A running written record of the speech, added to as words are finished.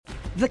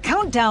The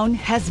countdown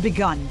has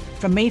begun.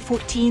 From May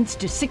 14th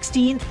to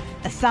 16th,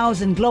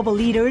 1,000 global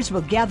leaders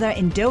will gather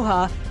in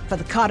Doha for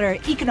the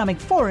Qatar Economic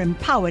Forum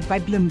powered by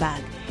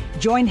Bloomberg.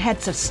 Join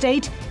heads of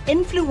state,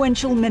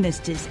 influential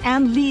ministers,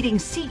 and leading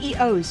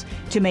CEOs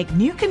to make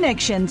new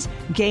connections,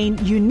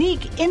 gain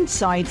unique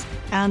insights,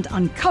 and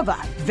uncover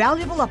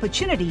valuable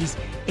opportunities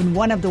in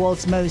one of the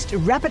world's most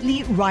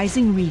rapidly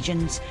rising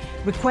regions.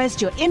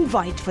 Request your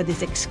invite for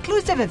this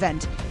exclusive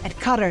event at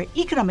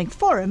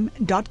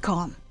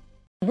QatarEconomicForum.com.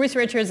 Bruce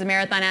Richards, the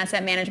Marathon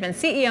Asset Management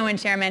CEO and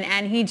Chairman,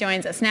 and he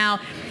joins us now.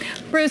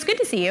 Bruce, good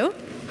to see you.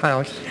 Hi,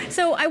 Alex.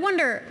 So I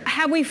wonder,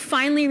 have we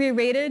finally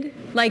re-rated?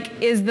 Like,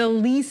 is the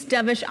least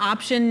dovish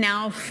option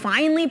now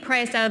finally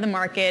priced out of the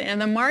market, and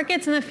the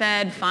markets and the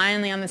Fed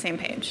finally on the same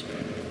page?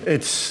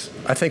 It's,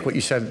 I think what you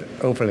said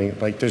opening,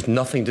 like there's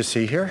nothing to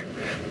see here.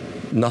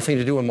 Nothing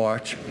to do in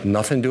March,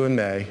 nothing to do in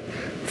May.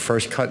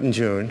 First cut in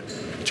June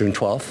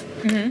 12th,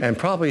 and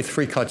probably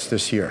 3 cuts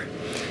this year.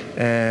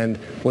 And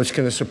what's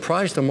going to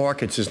surprise the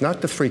markets is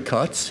not the 3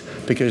 cuts,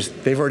 because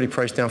they've already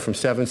priced down from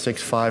 7,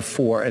 6, 5,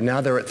 4, and now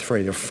they're at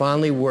 3. They're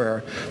finally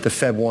where the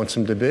Fed wants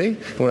them to be,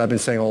 and what I've been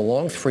saying all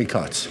along, 3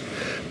 cuts.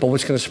 But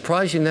what's going to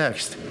surprise you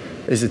next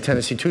is the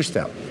Tennessee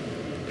two-step.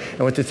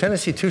 And what the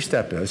Tennessee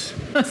two-step is...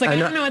 I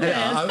don't know what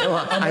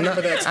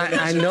that is.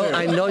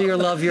 I know you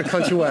love your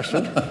country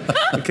western,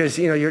 because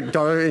your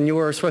daughter and you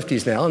are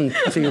Swifties now, and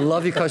so you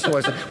love your country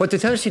western. What the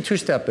Tennessee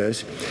two-step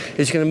is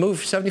going to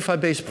move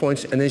 75 basis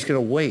points, and then he's going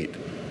to wait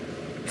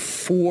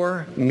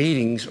 4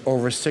 meetings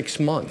over 6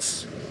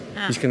 months.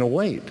 He's going to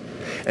wait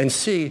and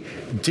see,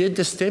 did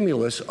the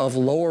stimulus of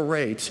lower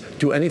rates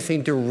do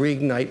anything to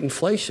reignite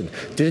inflation?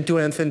 Did it do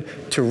anything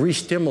to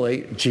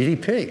re-stimulate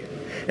GDP?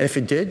 And if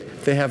it did,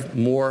 they have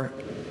more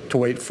to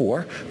wait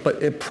for,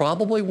 but it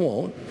probably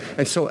won't.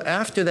 And so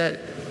after that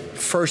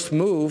first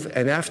move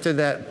and after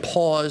that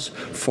pause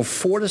for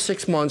 4 to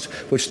 6 months,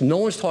 which no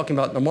one's talking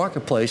about in the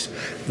marketplace,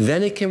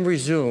 then it can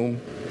resume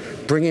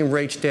bringing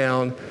rates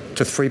down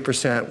to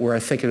 3%, where I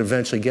think it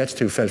eventually gets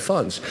to Fed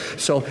funds.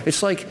 So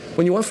it's like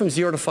when you went from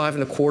 0 to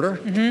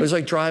 5.25, it was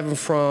like driving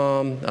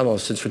from, I don't know,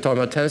 since we're talking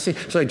about Tennessee,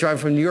 it's like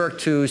driving from New York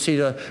to see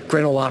the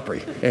Grand Ole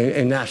Opry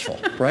in Nashville,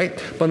 right?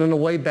 But on the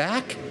way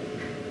back,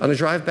 on the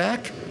drive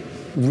back,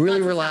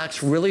 really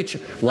relax, really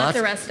lots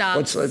of rest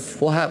stops.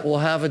 We'll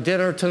have a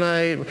dinner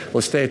tonight.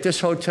 We'll stay at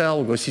this hotel.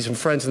 We'll go see some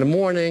friends in the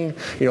morning.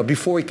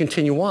 Before we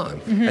continue on,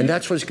 and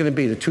that's what it's going to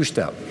be, the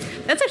two-step.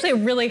 That's actually a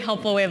really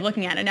helpful way of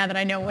looking at it. Now that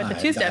I know what the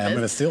two-step is, I'm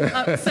going to steal it.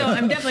 So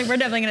we're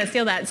definitely going to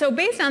steal that. So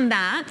based on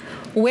that,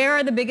 where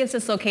are the biggest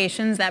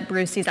dislocations that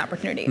Bruce sees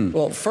opportunity?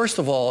 Well, first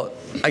of all,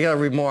 I got to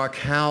remark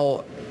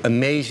how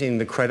amazing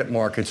the credit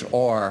markets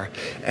are,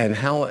 and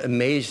how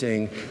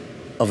amazing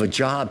of a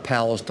job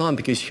Powell's done,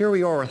 because here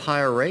we are with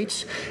higher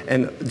rates,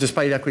 and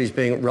despite equities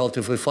being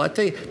relatively flat,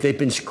 they've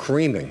been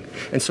screaming.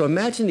 And so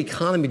imagine the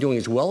economy doing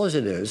as well as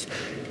it is,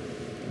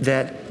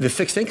 that the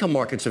fixed income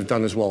markets have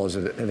done as well as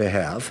they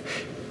have,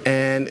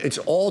 and it's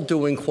all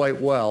doing quite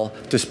well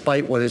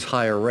despite what is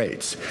higher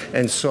rates.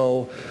 And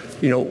so,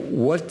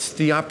 what's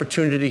the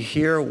opportunity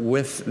here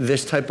with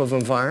this type of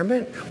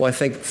environment? Well, I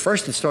think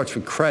first it starts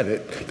with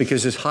credit,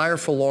 because it's higher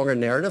for longer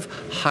narrative,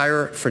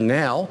 higher for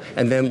now,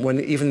 and then when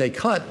even they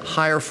cut,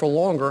 higher for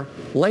longer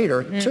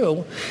later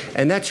too.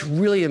 And that's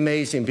really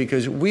amazing,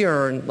 because we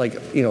earn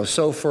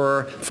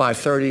SOFR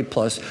 530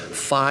 plus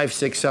 500,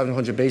 600,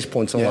 700 basis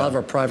points on a lot of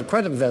our private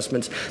credit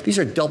investments. These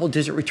are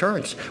double-digit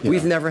returns.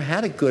 We've never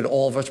had it good,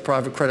 all of us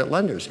private credit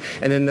lenders.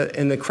 And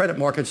in the credit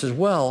markets as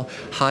well,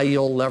 high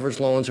yield leveraged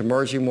loans,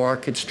 emerging markets,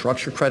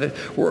 structured credit,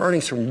 we're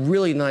earning some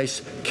really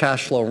nice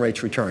cash flow and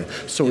rates return.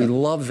 So we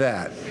love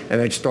that,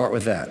 and I'd start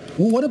with that.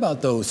 Well, what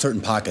about those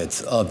certain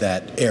pockets of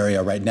that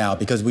area right now?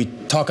 Because we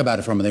talk about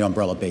it from the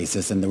umbrella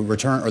basis, and the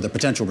return or the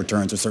potential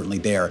returns are certainly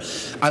there.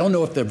 I don't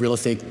know if the real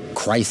estate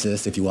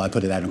crisis, if you will, I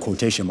put it out in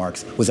quotation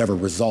marks, was ever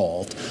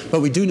resolved,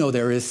 but we do know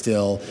there is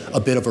still a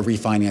bit of a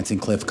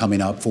refinancing cliff coming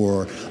up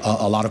for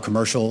a lot of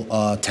commercial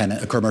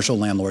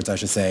landlords, I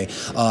should say,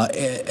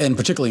 and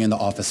particularly in the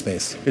office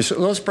space. So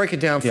let's break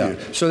it down for you.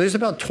 So there's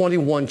about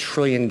 $21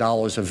 trillion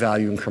of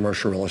value in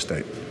commercial real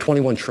estate,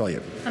 $21 trillion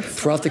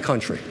throughout the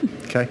country,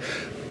 okay?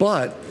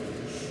 But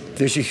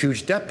there's a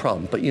huge debt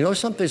problem. But you know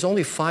something? There's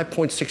only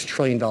 $5.6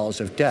 trillion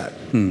of debt.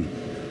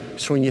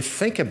 So when you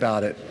think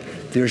about it,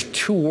 there's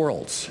 2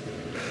 worlds.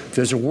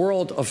 There's a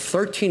world of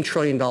 $13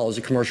 trillion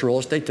of commercial real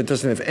estate that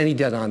doesn't have any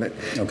debt on it,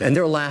 and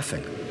they're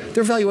laughing.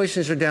 Their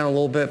valuations are down a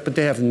little bit, but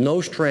they have no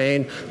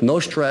strain,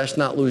 no stress,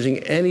 not losing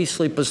any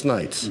sleepless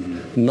nights,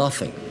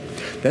 nothing.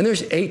 Then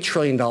there's $8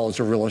 trillion of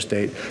real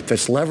estate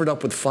that's levered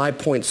up with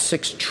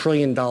 $5.6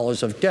 trillion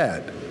of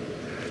debt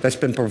that's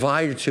been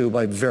provided to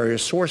by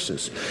various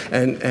sources.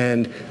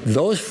 And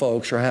those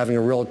folks are having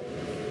a real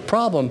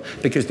problem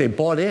because they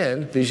bought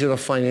in, these are the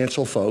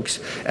financial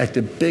folks, at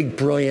the big,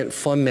 brilliant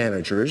fund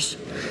managers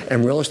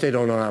and real estate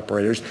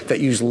owner-operators that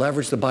use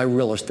leverage to buy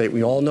real estate.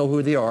 We all know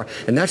who they are,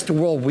 and that's the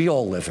world we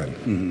all live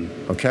in,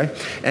 okay?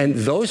 And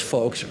those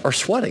folks are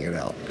sweating it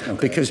out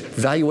because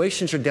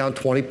valuations are down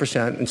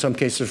 20%, in some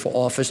cases for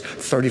office,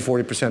 30,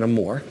 40% or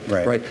more,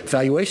 right?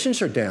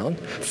 Valuations are down,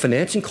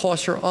 financing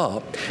costs are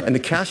up, and the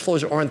cash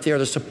flows aren't there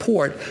to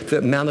support the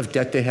amount of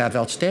debt they have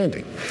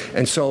outstanding.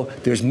 And so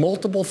there's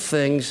multiple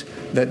things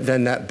that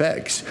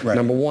begs.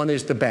 Number one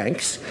is the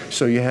banks.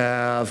 So you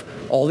have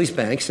all these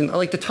banks, and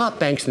like the top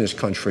banks in this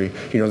country,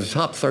 the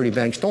top 30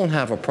 banks don't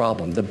have a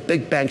problem. The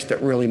big banks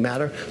that really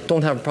matter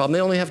don't have a problem.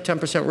 They only have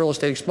 10% real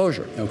estate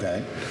exposure.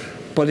 Okay.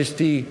 But it's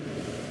the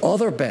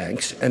other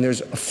banks, and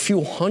there's a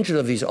few hundred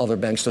of these other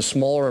banks, the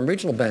smaller and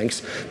regional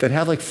banks, that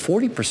have like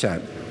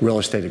 40% real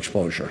estate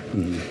exposure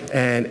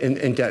and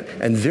in debt.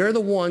 And they're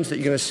the ones that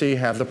you're going to see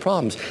have the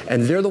problems.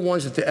 And they're the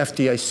ones that the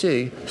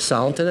FDIC,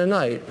 silent in the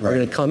night, are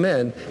going to come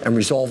in and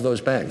resolve those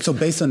banks. So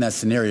based on that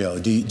scenario,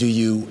 do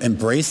you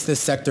embrace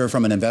this sector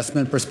from an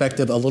investment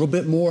perspective a little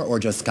bit more, or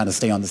just kind of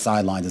stay on the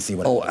sidelines and see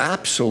what happens?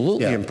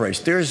 Absolutely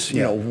embrace. There's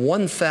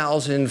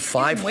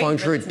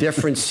 1,500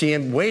 different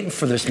waiting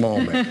for this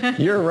moment.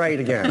 You're right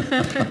again.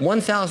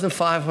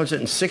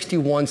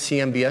 1,561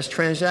 CMBS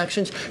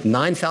transactions,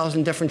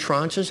 9,000 different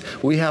tranches.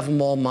 We have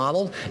them all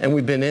modeled, and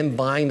we've been in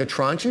buying the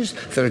tranches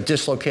that are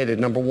dislocated,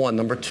 number one.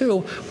 Number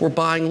two, we're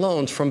buying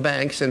loans from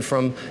banks and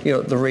from the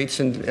REITs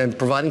and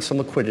providing some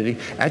liquidity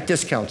at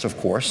discounts, of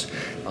course,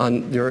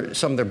 on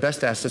some of their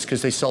best assets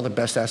because they sell the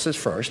best assets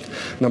first.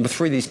 Number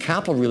three, these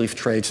capital relief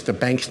trades the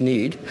banks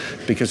need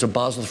because of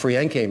Basel III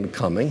Endgame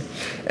coming.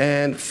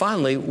 And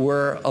finally,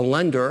 we're a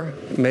lender,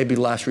 maybe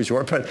last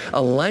resort, but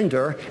a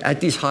lender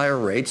at these higher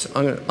rates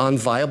on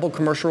viable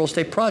commercial real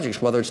estate projects,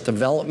 whether it's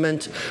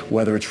development,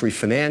 whether it's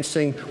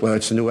refinancing, whether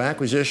it's a new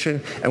acquisition,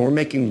 and we're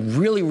making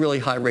really, really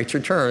high rates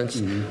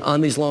returns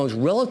on these loans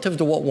relative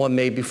to what one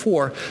made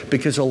before,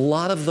 because a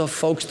lot of the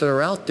folks that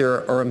are out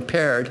there are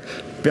impaired,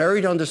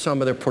 buried under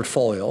some of their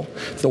portfolio,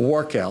 the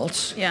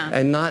workouts,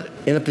 and not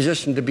in a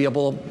position to be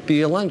able to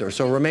be a lender.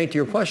 So, Romain, to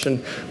your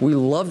question, we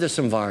love this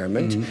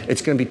environment.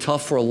 It's going to be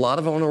tough for a lot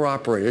of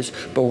owner-operators,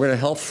 but we're going to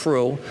help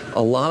through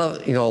a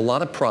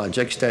lot of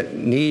projects that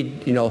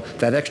need,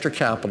 that extra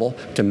capital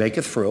to make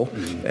it through,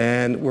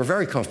 and we're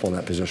very comfortable in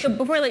that position. So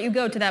before I let you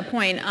go to that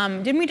point,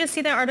 didn't we just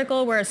see that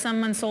article where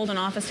someone sold an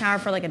office tower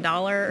for like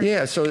 $1?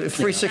 Yeah, so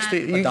 360,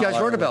 you guys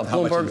heard about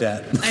Bloomberg.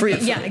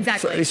 Yeah,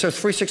 exactly. So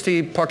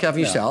 360 Park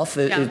Avenue South.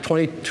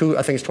 22,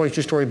 I think it's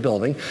 22-story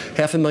building,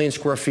 500,000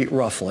 square feet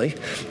roughly,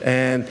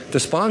 and the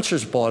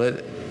sponsors bought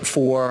it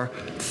for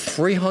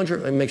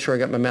let me make sure I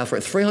got my math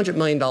right, $300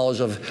 million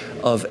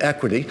of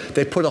equity.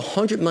 They put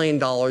 $100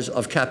 million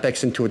of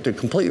CapEx into it to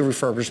completely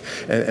refurbish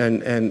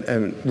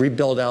and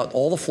rebuild out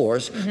all the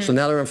floors. So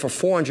now they're in for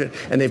 $400,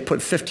 and they've put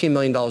 $15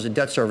 million of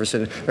debt service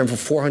in. They're in for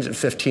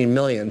 $415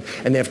 million,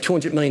 and they have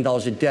 $200 million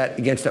of debt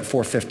against that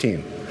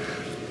 $415.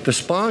 The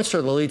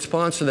sponsor, the lead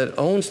sponsor that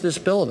owns this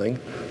building,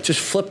 just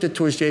flipped it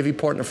to his JV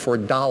partner for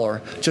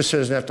 $1, just so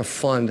he doesn't have to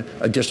fund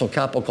additional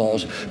capital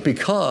calls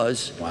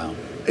because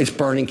it's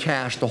burning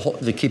cash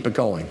to keep it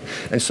going.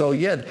 And so,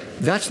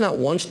 that's not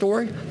one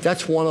story.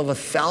 That's one of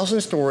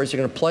 1,000 stories that are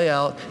going to play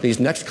out these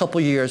next couple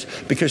of years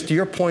because, to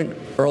your point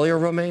earlier,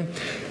 Romain,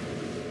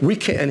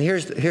 and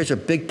here's a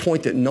big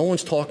point that no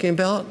one's talking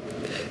about,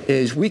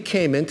 is we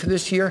came into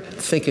this year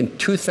thinking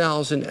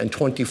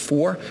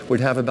 2024 would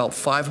have about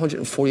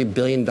 $540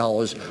 billion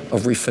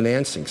of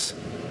refinancings,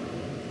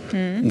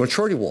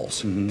 maturity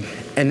walls.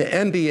 And the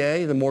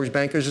MBA, the Mortgage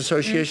Bankers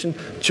Association,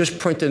 just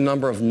printed a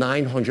number of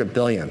 $900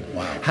 billion.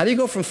 How do you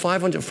go from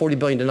 $540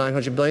 billion to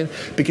 $900 billion?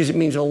 Because it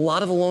means a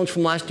lot of the loans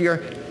from last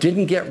year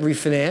didn't get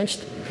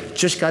refinanced,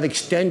 just got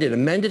extended,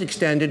 amended,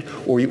 extended,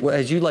 or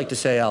as you like to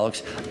say,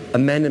 Alex,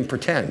 amend and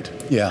pretend.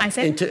 I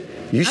say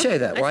you say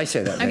that, or I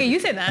say that. Okay, you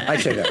say that. I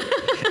say that.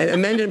 And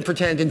amend and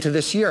pretend into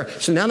this year.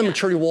 So now the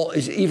maturity wall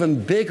is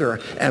even bigger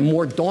and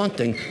more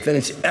daunting than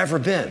it's ever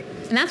been.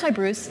 And that's why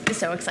Bruce is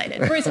so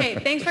excited. Bruce, hey,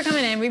 thanks for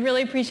coming in. We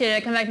really appreciate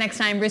it. Come back next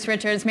time. Bruce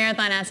Richards,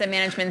 Marathon Asset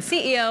Management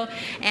CEO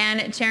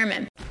and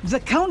Chairman.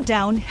 The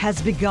countdown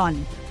has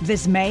begun.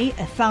 This May,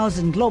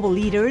 1,000 global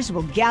leaders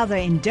will gather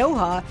in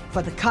Doha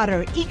for the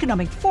Qatar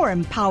Economic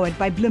Forum powered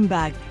by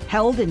Bloomberg,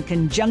 held in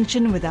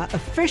conjunction with our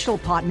official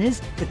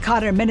partners, the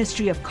Qatar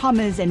Ministry of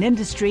Commerce and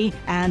Industry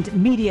and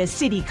Media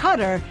City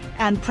Qatar,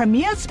 and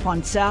premier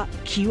sponsor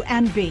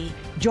QNB.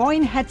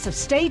 Join heads of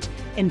state,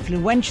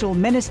 influential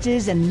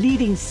ministers, and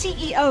leading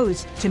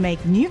CEOs to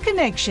make new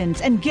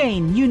connections and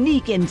gain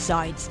unique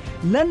insights.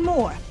 Learn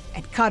more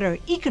at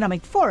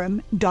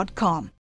QatarEconomicForum.com.